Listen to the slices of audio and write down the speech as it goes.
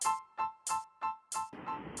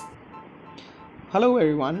Hello,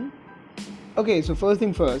 everyone. Okay, so first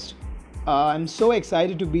thing first, I'm so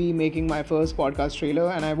excited to be making my first podcast trailer,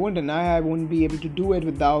 and I won't deny I won't be able to do it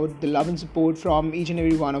without the love and support from each and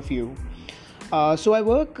every one of you. So, I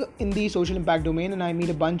work in the social impact domain, and I meet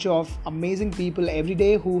a bunch of amazing people every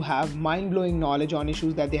day who have mind blowing knowledge on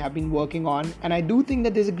issues that they have been working on. And I do think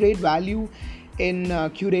that there's a great value in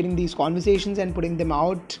curating these conversations and putting them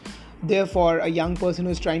out there for a young person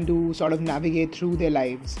who's trying to sort of navigate through their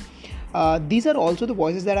lives. These are also the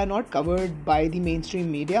voices that are not covered by the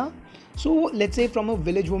mainstream media. So, let's say from a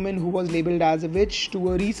village woman who was labeled as a witch to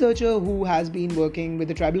a researcher who has been working with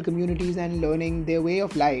the tribal communities and learning their way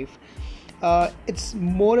of life. It's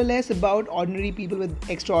more or less about ordinary people with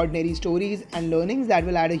extraordinary stories and learnings that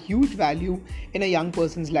will add a huge value in a young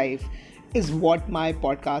person's life, is what my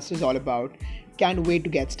podcast is all about. Can't wait to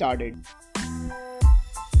get started.